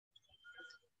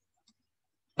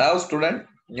Now, student,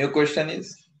 new question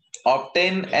is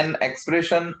obtain an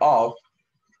expression of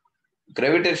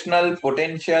gravitational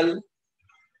potential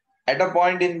at a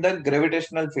point in the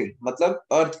gravitational field. मतलब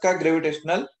अर्थ का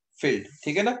gravitational field,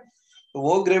 ठीक है ना। तो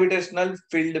वो ग्रेविटेशनल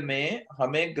फील्ड में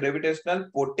हमें gravitational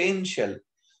potential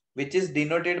which is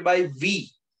denoted by V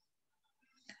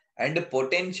and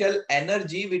potential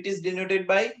energy which is denoted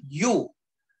by U।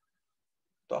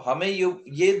 तो हमें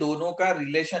ये दोनों का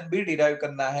रिलेशन भी डिराइव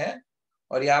करना है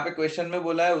और यहाँ पे क्वेश्चन में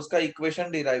बोला है उसका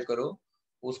इक्वेशन डिराइव करो।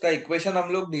 उसका इक्वेशन हम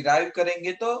लोग डिराइव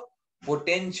करेंगे तो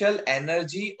पोटेंशियल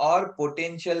एनर्जी और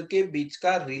पोटेंशियल के बीच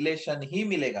का रिलेशन ही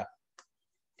मिलेगा,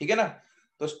 ठीक है ना।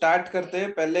 तो स्टार्ट करते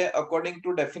हैं पहले अकॉर्डिंग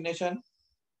टू डेफिनेशन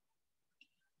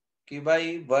कि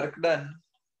भाई work done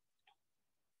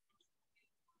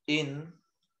in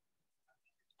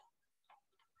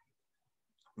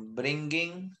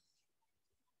bringing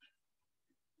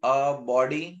a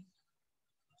body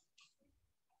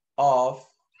of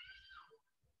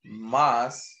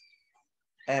mass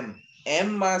m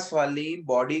मास वाली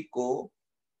बॉडी को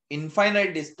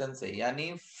इनफाइनाइट डिस्टेंस है,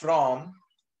 यानी from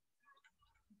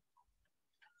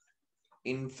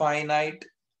infinite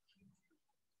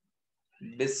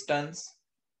distance,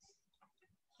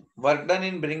 work done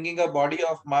in bringing a body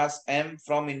of mass m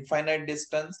from infinite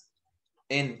distance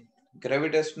in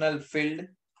gravitational field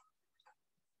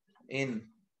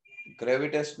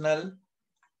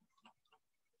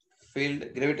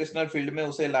gravitational field में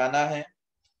उसे लाना है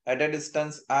at a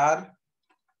distance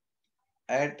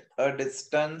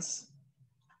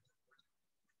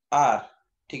r,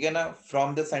 ठीक है ना।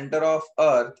 from the center of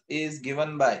earth is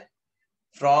given by,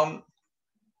 from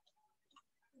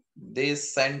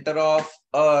this center of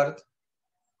earth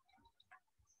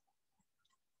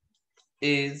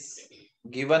is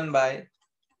given by,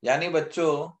 यानी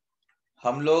बच्चों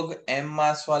हम लोग m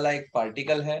मास वाला एक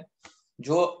पार्टिकल है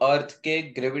जो अर्थ के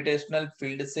ग्रेविटेशनल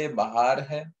फील्ड से बाहर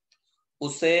है,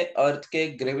 उसे अर्थ के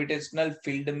ग्रेविटेशनल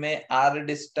फील्ड में r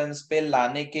डिस्टेंस पे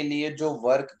लाने के लिए जो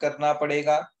वर्क करना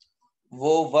पड़ेगा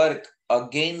वो work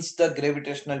against the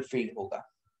gravitational field होगा।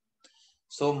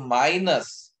 So minus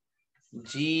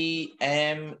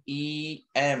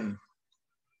GMEM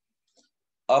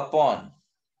upon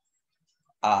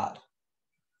R,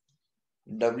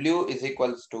 W is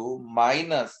equals to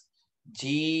minus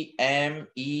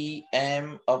GMEM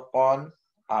upon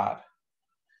R।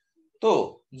 तो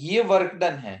ये वर्क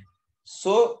डन है।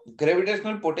 सो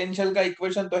ग्रेविटेशनल पोटेंशियल का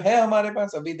इक्वेशन तो है हमारे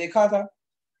पास, अभी देखा था,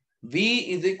 V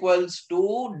is equals to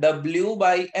W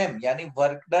by M, यानी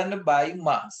work done by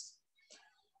mass.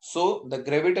 So the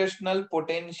gravitational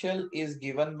potential is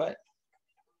given by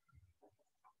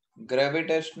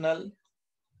gravitational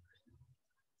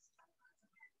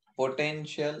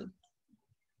potential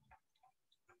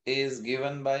is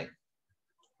given by,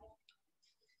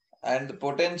 and the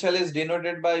potential is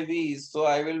denoted by V. So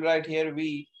I will write here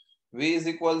V. V is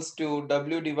equals to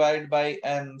W divided by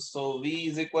M. So V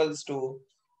is equals to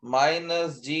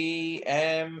minus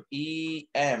GMEM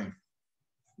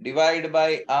divided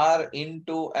by R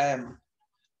into M.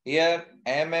 Here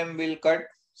MM will cut.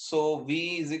 So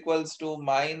V is equals to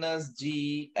minus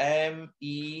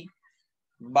GME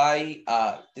by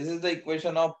R. This is the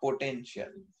equation of potential,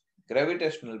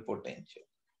 gravitational potential.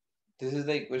 This is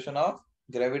the equation of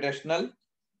gravitational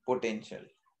potential.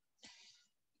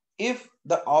 If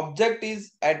the object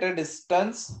is at a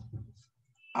distance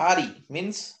RE,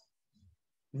 means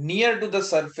near to the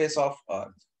surface of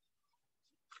Earth,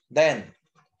 then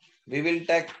we will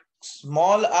take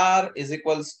small r is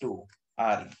equals to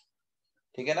RE.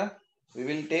 ठीक है ना, we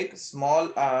will take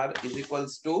small r is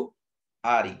equals to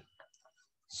RE.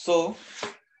 So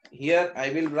here I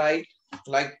will write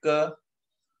like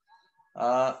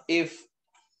if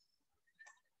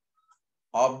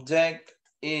object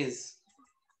is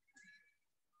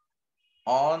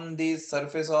on the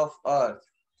surface of Earth,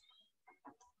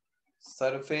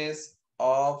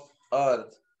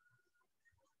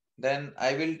 then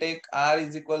I will take R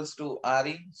is equals to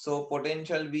RE. So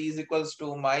potential V is equals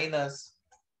to minus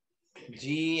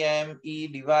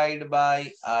GME divided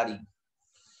by RE.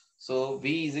 So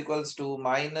V is equals to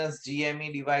minus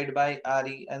GME divided by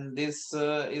RE, and this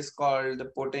is called the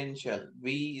potential.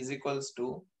 V is equals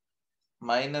to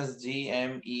minus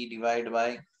GME divided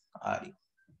by RE.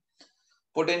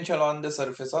 Potential on the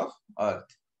surface of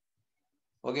Earth.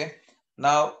 Okay.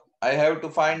 Now I have to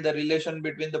find the relation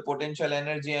between the potential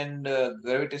energy and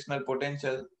gravitational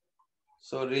potential.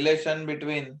 So relation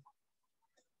between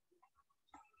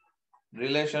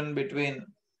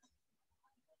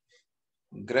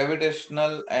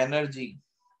gravitational energy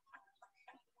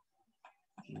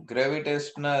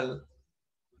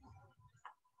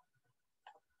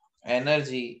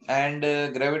energy and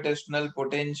gravitational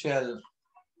potential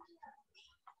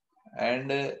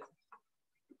and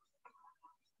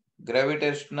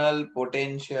gravitational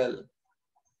potential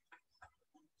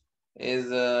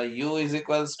is U is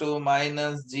equals to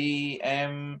minus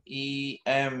GMEM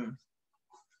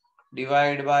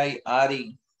divided by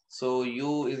RE. So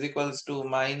U is equals to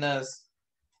minus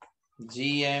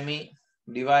GME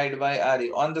divided by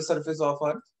RE on the surface of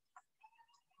Earth.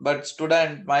 But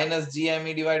student, minus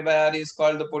GME divided by RE is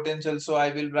called the potential. So I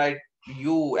will write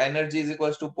U, energy is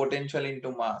equals to potential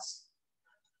into mass.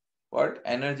 What?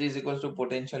 Energy is equals to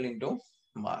potential into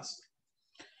mass.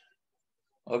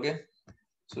 Okay.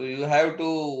 So you have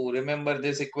to remember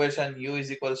this equation, U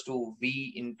is equals to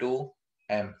V into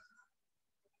M.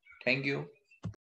 Thank you.